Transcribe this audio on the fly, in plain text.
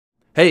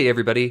Hey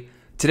everybody!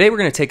 Today we're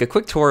going to take a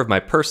quick tour of my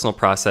personal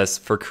process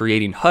for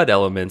creating HUD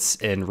elements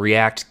in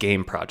React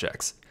game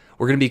projects.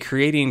 We're going to be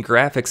creating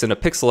graphics in a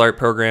pixel art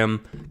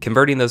program,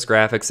 converting those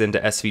graphics into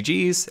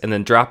SVGs, and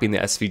then dropping the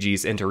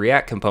SVGs into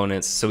React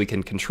components so we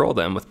can control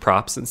them with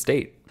props and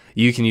state.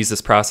 You can use this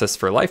process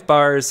for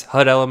Lifebars,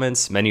 HUD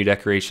elements, menu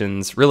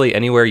decorations, really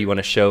anywhere you want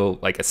to show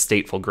like a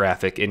stateful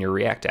graphic in your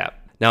React app.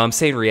 Now I'm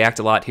saying React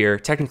a lot here.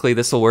 Technically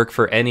this will work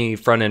for any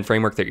front-end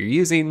framework that you're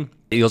using.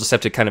 You'll just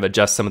have to kind of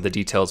adjust some of the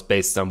details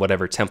based on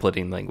whatever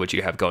templating language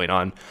you have going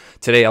on.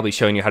 Today I'll be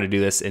showing you how to do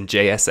this in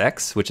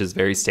JSX, which is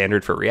very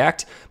standard for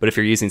React, but if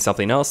you're using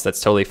something else, that's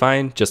totally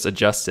fine. Just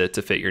adjust it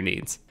to fit your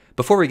needs.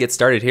 Before we get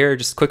started here,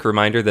 just a quick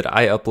reminder that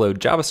I upload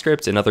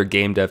JavaScript and other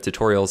game dev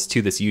tutorials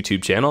to this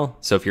YouTube channel,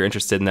 so if you're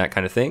interested in that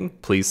kind of thing,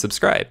 please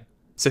subscribe.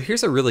 So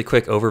here's a really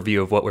quick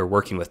overview of what we're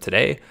working with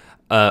today.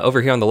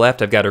 Over here on the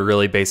left, I've got a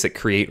really basic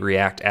create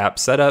React app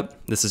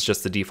setup. This is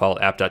just the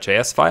default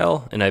app.js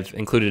file, and I've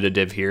included a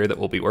div here that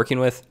we'll be working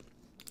with.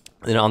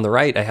 And on the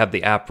right, I have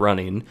the app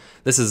running.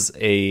 This is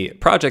a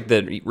project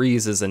that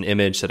reuses an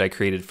image that I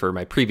created for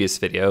my previous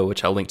video,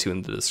 which I'll link to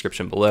in the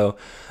description below.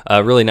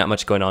 Really not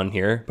much going on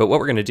here, but what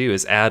we're gonna do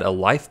is add a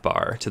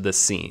Lifebar to this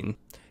scene.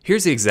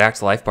 Here's the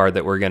exact Lifebar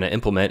that we're gonna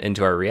implement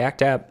into our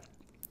React app.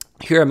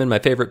 Here I'm in my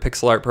favorite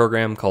pixel art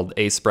program called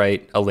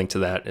Aseprite. I'll link to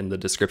that in the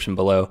description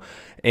below.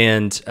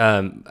 And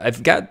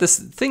I've got this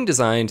thing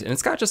designed, and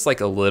it's got just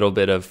like a little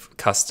bit of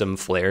custom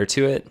flair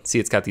to it. See,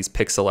 it's got these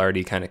pixel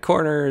arty kind of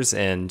corners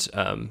and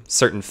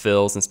certain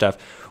fills and stuff.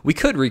 We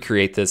could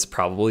recreate this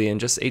probably in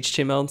just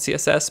HTML and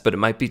CSS, but it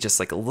might be just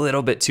like a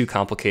little bit too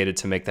complicated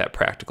to make that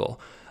practical.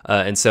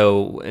 And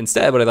so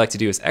instead, what I'd like to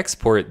do is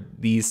export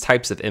these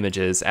types of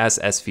images as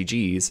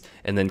SVGs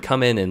and then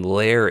come in and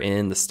layer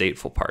in the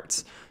stateful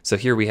parts. So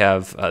here we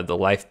have the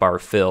Lifebar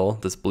fill,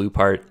 this blue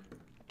part,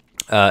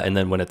 and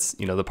then when it's,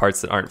 the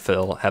parts that aren't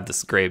fill have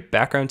this gray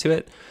background to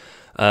it.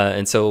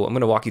 And so I'm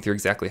going to walk you through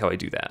exactly how I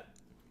do that.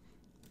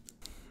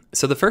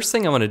 So the first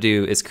thing I want to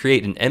do is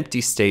create an empty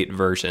state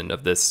version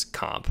of this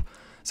comp.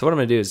 So what I'm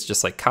going to do is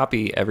just like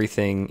copy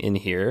everything in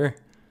here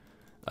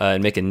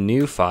and make a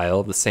new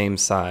file of the same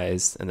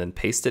size and then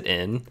paste it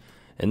in.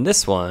 And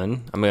this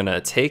one, I'm going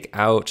to take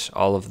out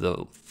all of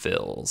the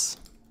fills.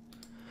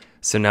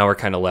 So now we're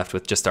kind of left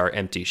with just our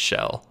empty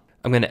shell.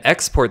 I'm going to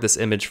export this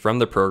image from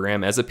the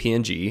program as a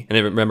PNG.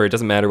 And remember, it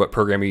doesn't matter what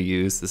program you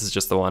use. This is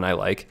just the one I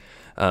like.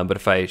 But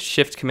if I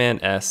shift Command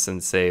S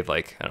and save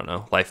like, I don't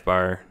know,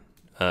 Lifebar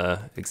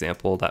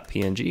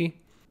example.png.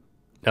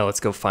 Now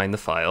let's go find the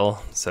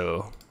file.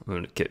 So I'm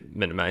going to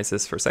minimize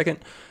this for a second.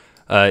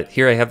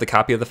 Here I have the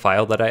copy of the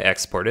file that I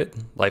exported,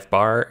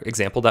 Lifebar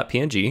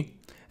example.png.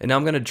 And now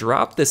I'm going to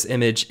drop this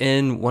image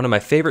in one of my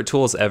favorite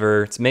tools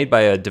ever. It's made by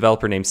a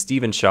developer named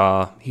Stephen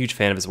Shaw. Huge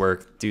fan of his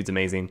work. Dude's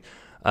amazing.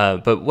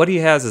 But what he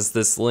has is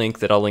this link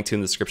that I'll link to in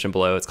the description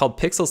below. It's called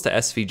Pixels to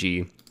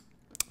SVG.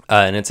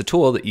 And it's a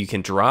tool that you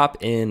can drop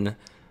in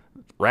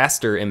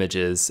raster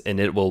images and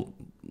it will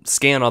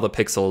scan all the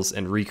pixels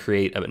and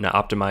recreate an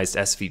optimized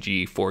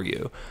SVG for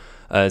you.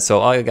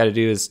 So all I got to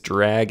do is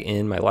drag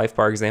in my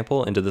Lifebar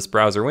example into this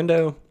browser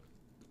window.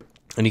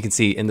 And you can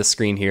see in the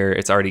screen here,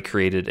 it's already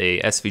created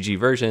a SVG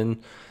version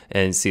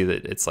and see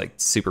that it's like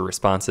super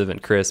responsive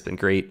and crisp and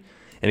great.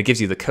 And it gives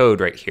you the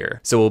code right here.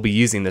 So we'll be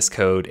using this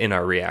code in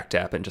our React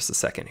app in just a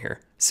second here.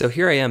 So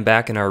here I am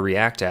back in our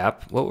React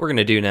app. What we're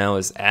gonna do now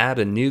is add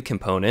a new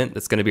component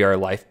that's gonna be our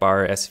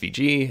Lifebar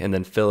SVG and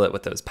then fill it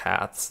with those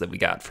paths that we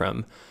got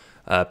from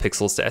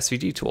Pixels to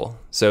SVG tool.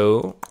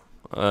 So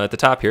at the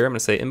top here, I'm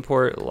gonna say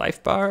import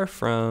Lifebar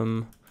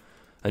from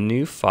a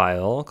new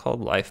file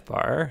called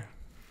Lifebar.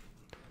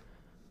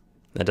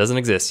 That doesn't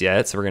exist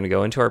yet, so we're going to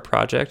go into our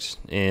project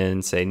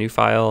and say new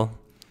file,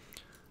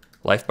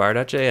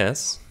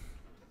 lifebar.js.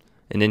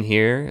 And in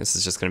here, this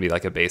is just going to be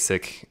like a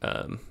basic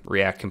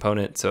React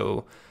component.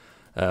 So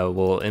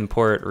we'll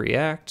import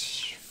React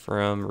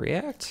from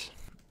React.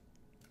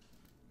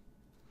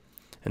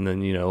 And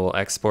then, we'll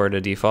export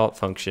a default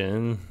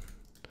function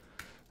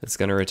that's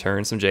going to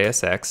return some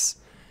JSX.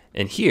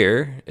 And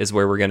here is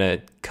where we're going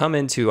to come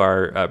into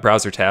our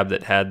browser tab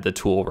that had the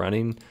tool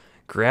running,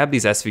 grab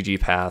these SVG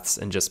paths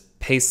and just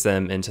paste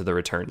them into the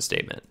return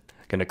statement.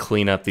 Gonna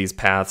clean up these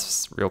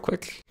paths real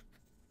quick.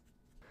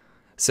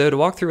 So to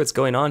walk through what's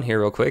going on here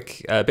real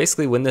quick,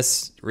 basically when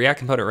this React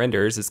component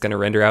renders, it's gonna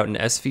render out an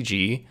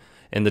SVG,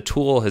 and the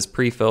tool has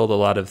pre-filled a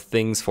lot of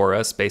things for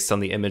us based on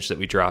the image that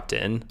we dropped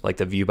in, like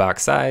the view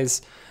box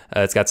size.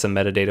 It's got some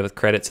metadata with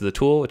credit to the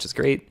tool, which is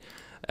great.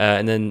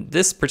 And then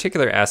this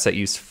particular asset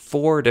used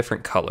 4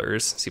 different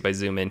colors. See if I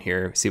zoom in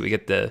here, see we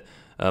get the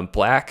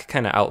black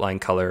kind of outline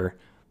color,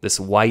 this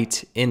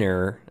white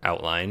inner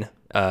outline,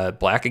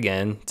 black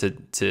again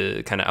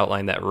to kind of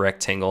outline that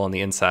rectangle on the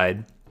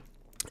inside.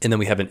 And then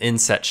we have an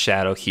inset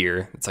shadow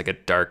here. It's like a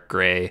dark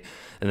gray,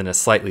 and then a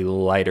slightly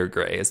lighter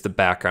gray is the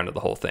background of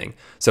the whole thing.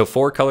 So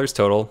 4 colors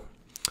total.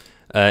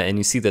 And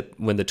you see that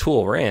when the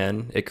tool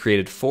ran, it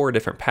created 4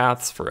 different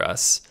paths for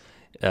us,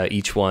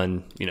 each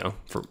one,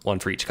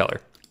 for each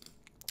color.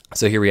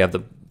 So here we have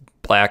the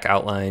black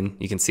outline.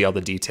 You can see all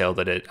the detail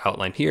that it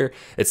outlined here.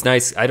 It's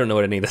nice. I don't know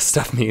what any of this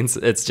stuff means.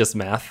 It's just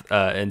math.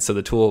 And so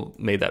the tool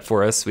made that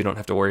for us. We don't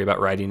have to worry about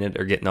writing it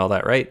or getting all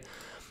that right.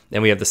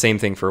 And we have the same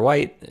thing for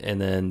white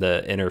and then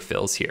the inner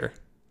fills here.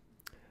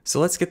 So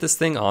let's get this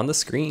thing on the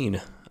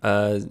screen.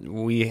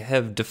 We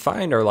have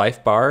defined our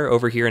Lifebar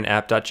over here in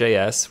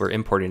app.js. We're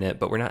importing it,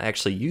 but we're not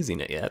actually using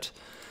it yet.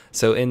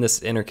 So in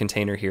this inner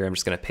container here, I'm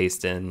just going to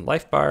paste in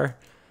Lifebar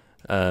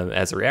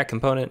as a React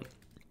component.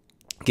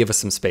 Give us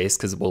some space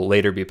because we'll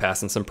later be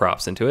passing some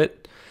props into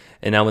it.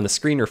 And now when the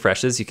screen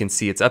refreshes, you can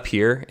see it's up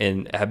here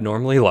and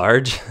abnormally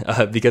large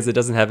because it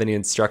doesn't have any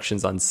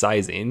instructions on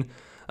sizing.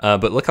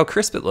 But look how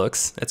crisp it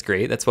looks. That's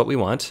great. That's what we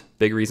want.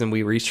 Big reason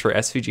we reached for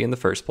SVG in the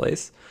first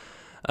place.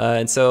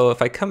 And so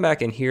if I come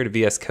back in here to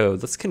VS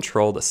Code, let's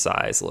control the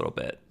size a little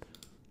bit.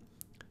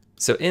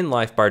 So in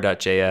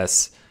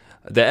lifebar.js,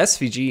 the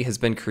SVG has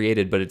been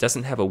created, but it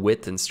doesn't have a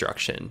width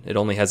instruction. It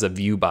only has a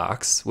view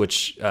box,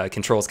 which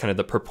controls kind of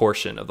the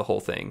proportion of the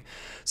whole thing.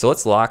 So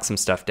let's lock some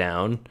stuff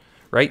down.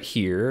 Right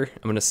here,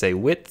 I'm going to say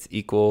width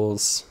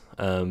equals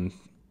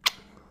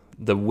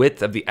the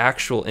width of the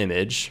actual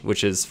image,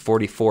 which is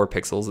 44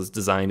 pixels. It's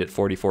designed at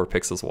 44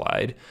 pixels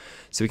wide.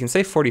 So we can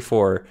say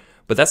 44,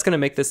 but that's going to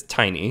make this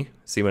tiny.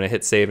 See, when I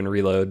hit save and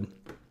reload,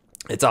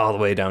 it's all the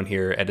way down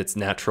here at its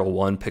natural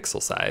 1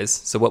 pixel size.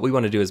 So what we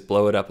want to do is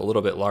blow it up a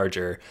little bit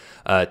larger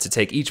to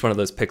take each one of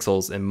those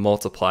pixels and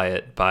multiply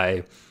it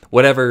by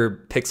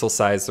whatever pixel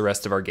size the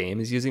rest of our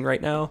game is using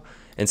right now.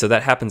 And so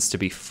that happens to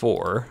be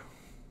 4.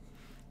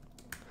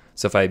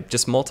 So if I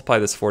just multiply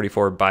this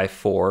 44 by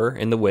 4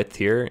 in the width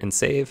here and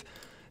save,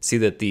 see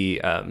that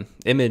the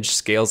image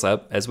scales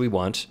up as we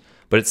want,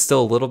 but it's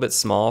still a little bit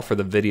small for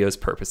the video's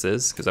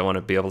purposes because I want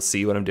to be able to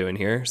see what I'm doing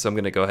here. So I'm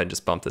going to go ahead and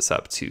just bump this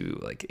up to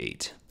like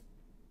 8.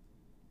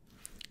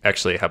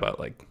 Actually, how about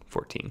like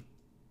 14?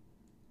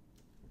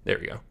 There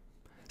we go.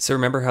 So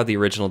remember how the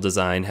original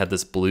design had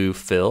this blue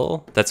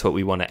fill? That's what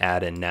we want to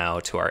add in now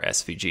to our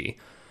SVG.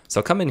 So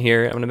I'll come in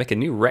here, I'm going to make a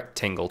new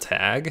rectangle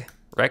tag,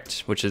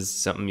 rect, which is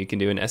something you can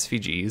do in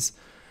SVGs.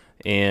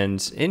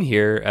 And in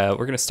here,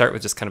 we're going to start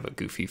with just kind of a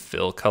goofy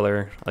fill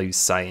color. I'll use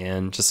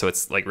cyan just so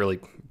it's like really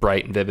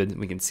bright and vivid and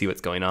we can see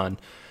what's going on.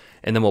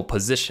 And then we'll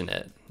position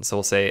it. So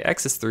we'll say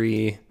X is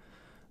 3,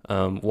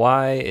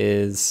 Y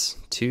is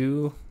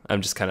 2.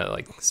 I'm just kind of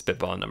like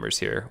spitballing numbers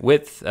here.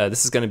 Width,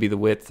 this is going to be the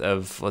width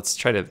of, let's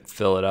try to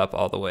fill it up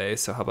all the way.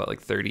 So how about like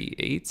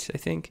 38, I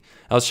think?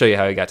 I'll show you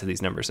how I got to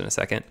these numbers in a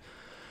second.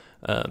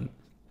 And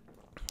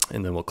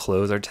then we'll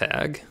close our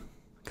tag.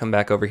 Come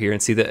back over here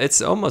and see that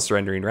it's almost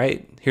rendering,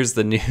 right? Here's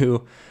the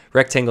new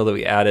rectangle that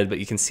we added, but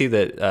you can see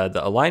that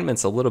the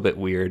alignment's a little bit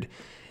weird.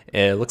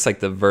 It looks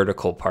like the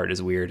vertical part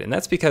is weird, and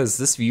that's because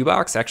this view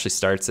box actually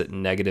starts at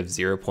negative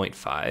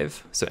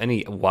 0.5. So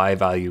any Y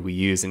value we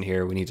use in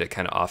here, we need to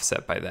kind of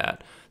offset by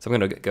that. So I'm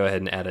going to go ahead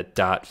and add a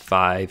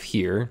 .5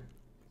 here.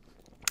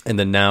 And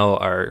then now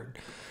our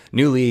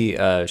newly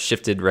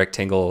shifted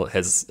rectangle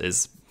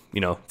is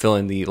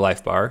filling the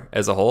Lifebar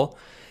as a whole.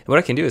 And what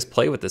I can do is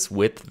play with this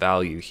width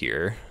value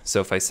here.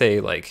 So if I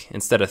say like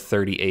instead of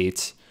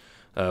 38,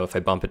 if I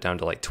bump it down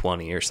to like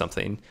 20 or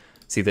something,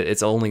 see that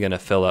it's only going to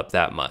fill up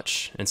that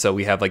much. And so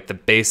we have like the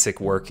basic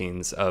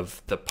workings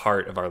of the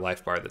part of our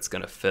Lifebar that's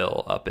going to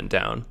fill up and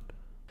down.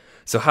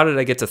 So how did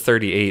I get to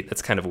 38?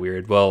 That's kind of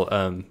weird. Well,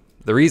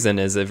 the reason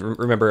is,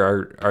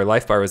 remember our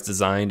Lifebar was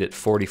designed at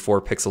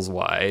 44 pixels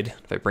wide.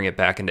 If I bring it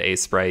back into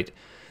Aseprite,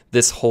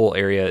 this whole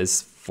area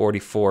is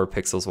 44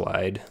 pixels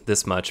wide,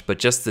 this much, but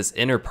just this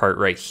inner part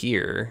right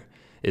here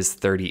is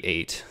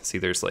 38. See,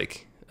 there's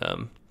like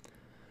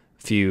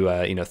few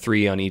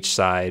 3 on each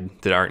side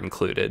that aren't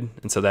included,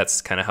 and so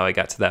that's kind of how I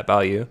got to that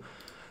value.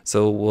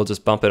 So we'll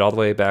just bump it all the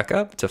way back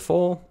up to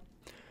full.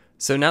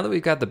 So now that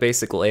we've got the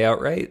basic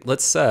layout right,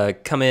 let's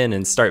come in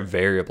and start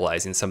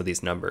variabilizing some of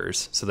these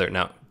numbers so they're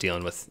not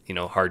dealing with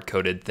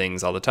hard-coded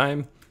things all the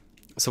time.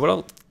 So what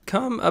I'll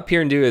come up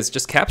here and do is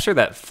just capture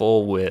that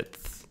full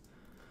width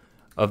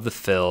of the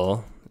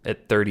fill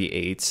at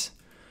 38.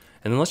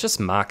 And then let's just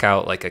mock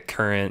out like a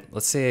current,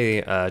 let's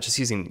say, just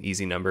using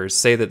easy numbers,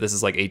 say that this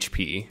is like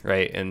HP,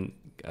 right? And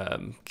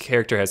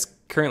character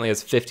currently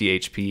has 50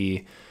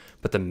 HP,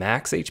 but the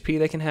max HP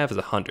they can have is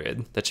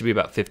 100. That should be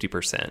about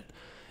 50%.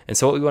 And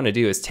so what we want to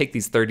do is take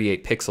these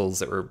 38 pixels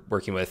that we're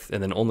working with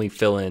and then only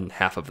fill in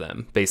half of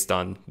them based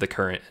on the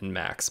current and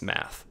max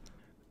math.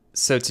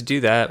 So to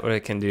do that, what I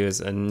can do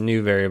is a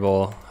new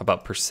variable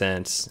about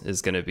percent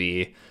is going to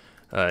be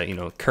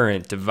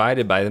current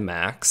divided by the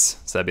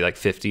max. So that'd be like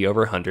 50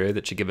 over 100.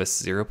 That should give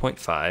us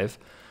 0.5.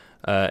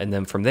 And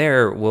then from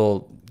there,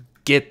 we'll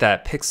get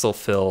that pixel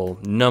fill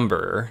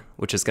number,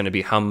 which is going to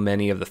be how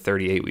many of the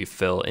 38 we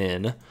fill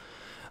in.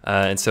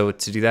 And so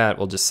to do that,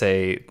 we'll just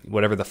say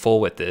whatever the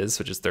full width is,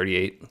 which is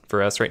 38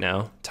 for us right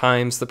now,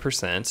 times the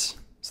percent.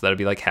 So that'd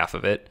be like half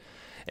of it.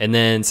 And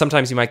then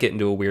sometimes you might get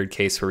into a weird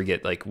case where we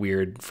get like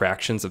weird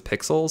fractions of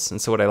pixels.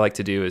 And so what I like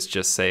to do is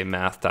just say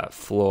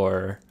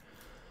math.floor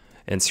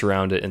and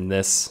surround it in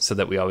this so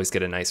that we always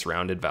get a nice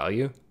rounded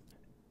value.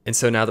 And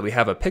so now that we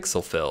have a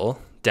pixel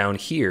fill, down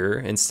here,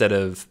 instead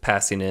of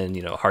passing in,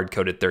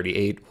 hard-coded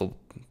 38, we'll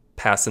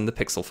pass in the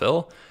pixel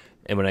fill.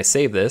 And when I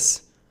save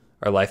this,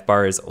 our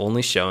Lifebar is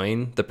only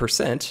showing the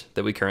percent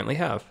that we currently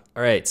have.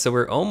 All right, so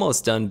we're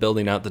almost done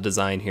building out the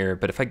design here,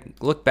 but if I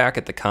look back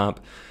at the comp,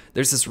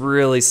 there's this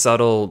really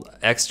subtle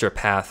extra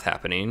path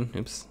happening.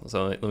 Oops,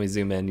 so let me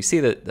zoom in. You see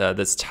that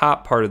this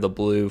top part of the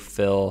blue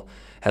fill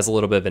has a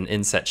little bit of an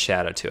inset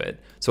shadow to it.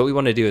 So what we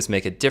want to do is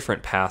make a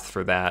different path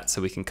for that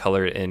so we can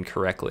color it in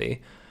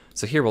correctly.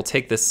 So here we'll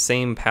take this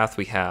same path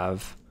we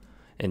have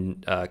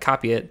and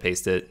copy it,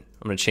 paste it.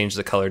 I'm going to change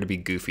the color to be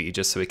goofy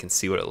just so we can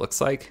see what it looks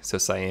like. So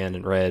cyan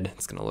and red,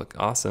 it's going to look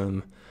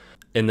awesome.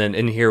 And then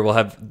in here we'll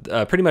have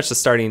pretty much the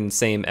starting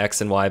same X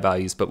and Y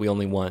values, but we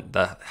only want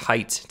the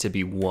height to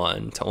be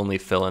 1 to only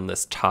fill in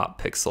this top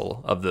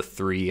pixel of the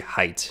 3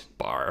 height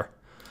bar.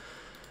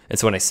 And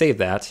so when I save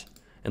that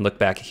and look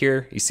back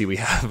here, you see we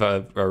have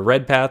a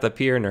red path up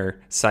here, and our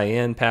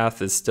cyan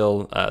path is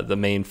still the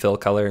main fill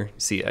color.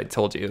 See, I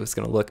told you it was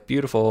going to look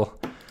beautiful.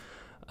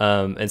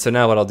 And so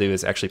now what I'll do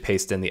is actually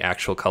paste in the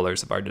actual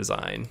colors of our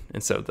design.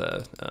 And so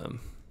the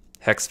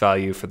hex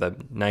value for the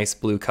nice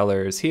blue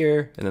color is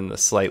here, and then the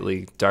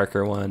slightly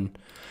darker one,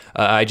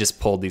 I just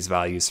pulled these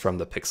values from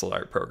the pixel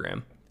art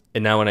program.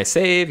 And now when I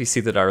save, you see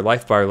that our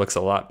Lifebar looks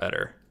a lot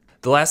better.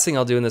 The last thing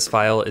I'll do in this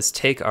file is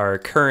take our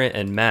current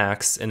and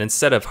max, and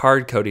instead of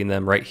hard coding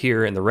them right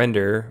here in the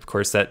render, of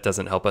course that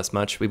doesn't help us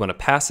much, we want to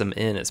pass them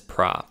in as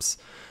props.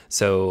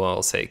 So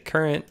I'll say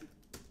current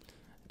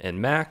and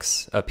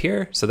max up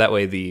here, so that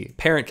way the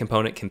parent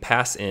component can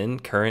pass in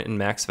current and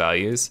max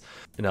values,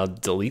 and I'll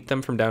delete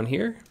them from down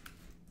here.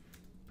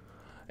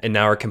 And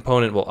now our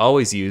component will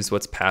always use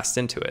what's passed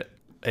into it.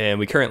 And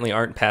we currently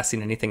aren't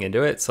passing anything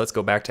into it, so let's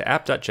go back to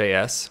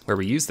app.js where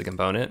we use the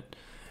component,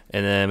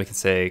 and then we can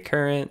say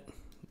current.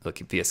 Look,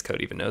 VS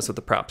Code even knows what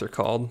the props are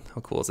called.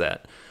 How cool is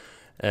that?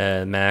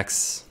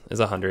 Max is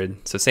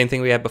 100. So same thing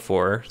we had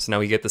before. So now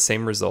we get the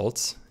same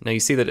results. Now you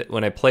see that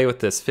when I play with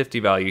this 50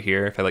 value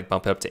here, if I like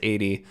bump it up to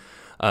 80,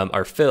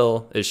 our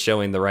fill is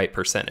showing the right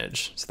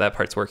percentage. So that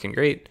part's working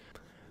great.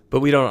 But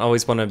we don't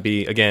always want to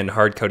be, again,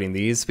 hard coding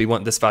these. We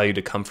want this value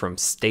to come from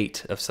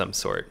state of some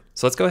sort.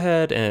 So let's go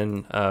ahead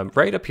and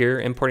right up here,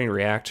 importing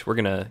React, we're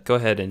going to go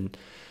ahead and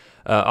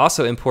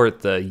also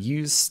import the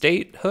use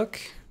state hook,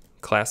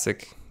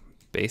 classic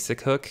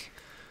basic hook.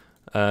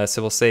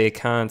 So we'll say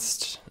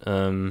const,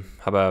 how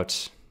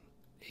about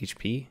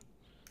HP,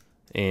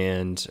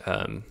 and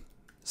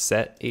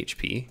set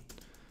HP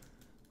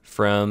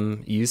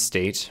from use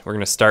state. We're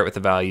going to start with the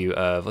value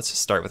of, let's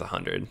just start with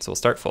 100. So we'll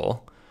start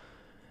full.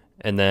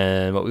 And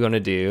then what we want to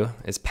do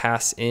is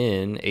pass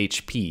in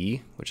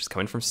HP, which is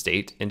coming from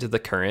state, into the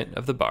current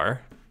of the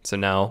bar. So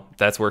now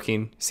that's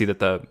working. See that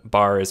the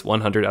bar is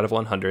 100 out of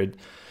 100.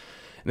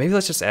 Maybe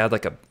let's just add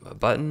like a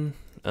button.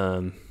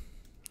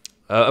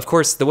 Of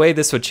course, the way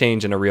this would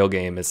change in a real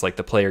game is like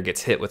the player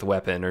gets hit with a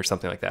weapon or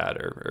something like that,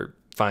 or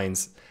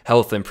finds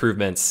health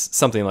improvements,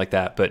 something like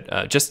that.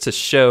 But just to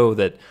show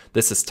that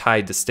this is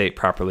tied to state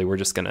properly, we're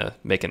just going to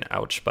make an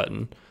ouch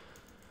button.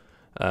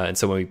 And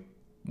so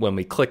when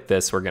we click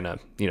this, we're gonna,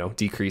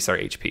 decrease our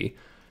HP.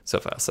 So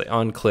if I'll say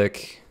on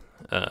click,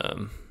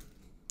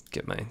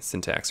 get my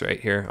syntax right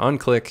here, on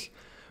click,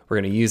 we're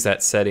gonna use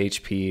that set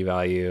HP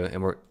value,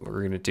 and what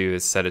we're gonna do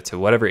is set it to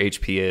whatever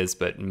HP is,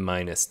 but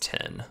minus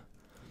 10.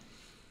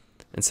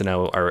 And so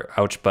now our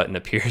ouch button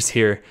appears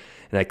here,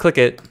 and I click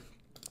it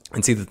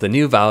and see that the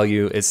new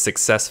value is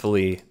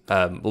successfully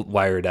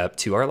wired up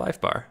to our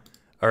Lifebar.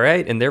 All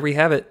right, and there we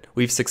have it.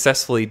 We've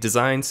successfully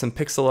designed some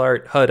pixel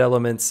art HUD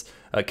elements,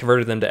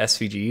 converted them to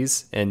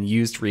SVGs, and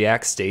used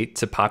React state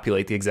to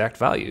populate the exact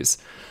values.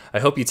 I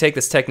hope you take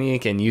this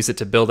technique and use it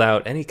to build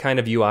out any kind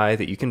of UI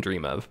that you can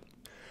dream of.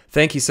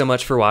 Thank you so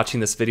much for watching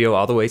this video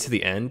all the way to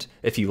the end.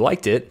 If you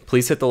liked it,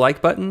 please hit the like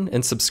button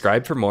and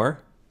subscribe for more.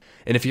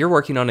 And if you're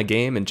working on a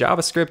game in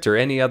JavaScript or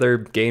any other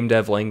game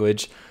dev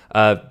language,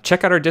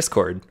 check out our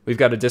Discord. We've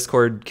got a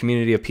Discord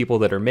community of people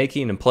that are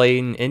making and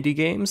playing indie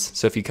games.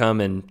 So if you come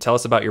and tell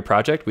us about your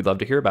project, we'd love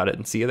to hear about it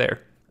and see you there.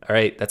 All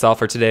right, that's all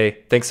for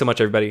today. Thanks so much,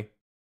 everybody.